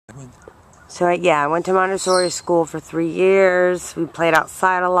So, yeah, I went to Montessori school for 3 years. We played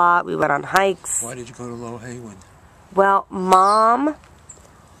outside a lot. We went on hikes. Why did you go to Low Haywood? Well, Mom,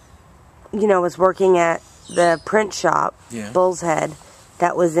 was working at the print shop, Yeah. Bull's Head.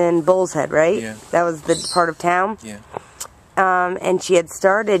 That was in Bull's Head, right? Yeah. That was the part of town? Yeah. And she had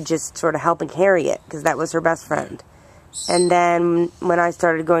started just sort of helping Harriet, because that was her best friend. Yeah. And then when I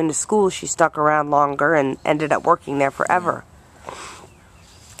started going to school, she stuck around longer and ended up working there forever. Yeah.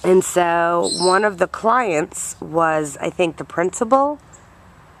 And so one of the clients was, I think, the principal.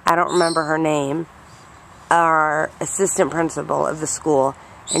 I don't remember her name. Our assistant principal of the school.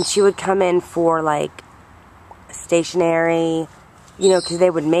 And she would come in for, like, stationery, because they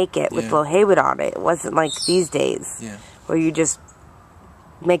would make it with Low Haywood on it. It wasn't like these days where you just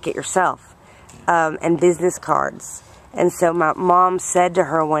make it yourself. And business cards. And so my mom said to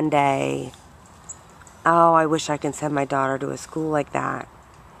her one day, "Oh, I wish I could send my daughter to a school like that."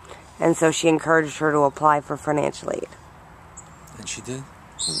 And so she encouraged her to apply for financial aid. And she did?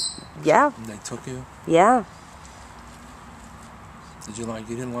 Yeah. And they took you? Yeah. You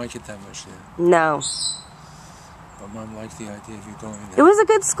didn't like it that much then? No. But Mom liked the idea of you going there. It was a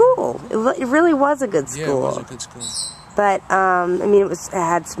good school. It really was a good school. Yeah, it was a good school. But, it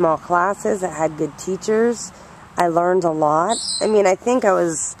had small classes. It had good teachers. I learned a lot. I think I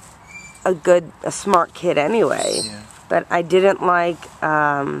was a smart kid anyway. Yeah. But I didn't like,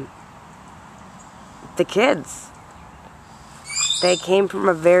 the kids. They came from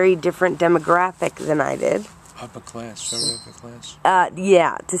a very different demographic than I did. Upper class, very upper class?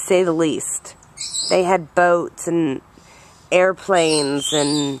 Yeah, to say the least. They had boats and airplanes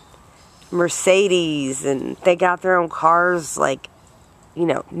and Mercedes, and they got their own cars, like,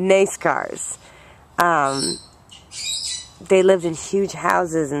 nice cars. They lived in huge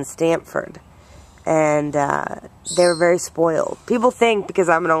houses in Stamford, and they were very spoiled. People think because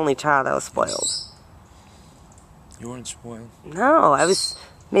I'm an only child I was spoiled. You weren't spoiled? No,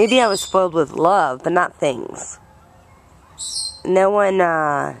 maybe I was spoiled with love, but not things. No one,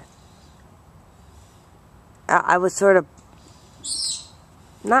 I was sort of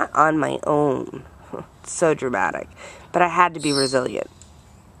not on my own. So dramatic. But I had to be resilient,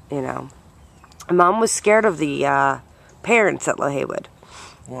 Mom was scared of the parents at Low Haywood.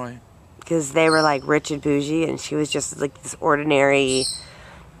 Why? Because they were like rich and bougie, and she was just like this ordinary,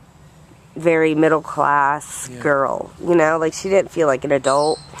 very middle class girl. Like she didn't feel like an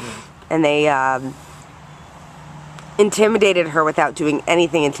adult. Yeah. And they intimidated her without doing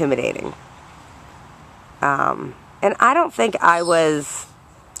anything intimidating. And I don't think I was...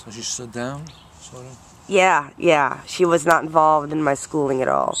 So she stood down, sort of? Yeah. She was not involved in my schooling at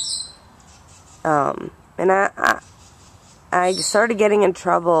all. And I started getting in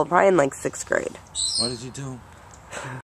trouble probably in like 6th grade. What did you do?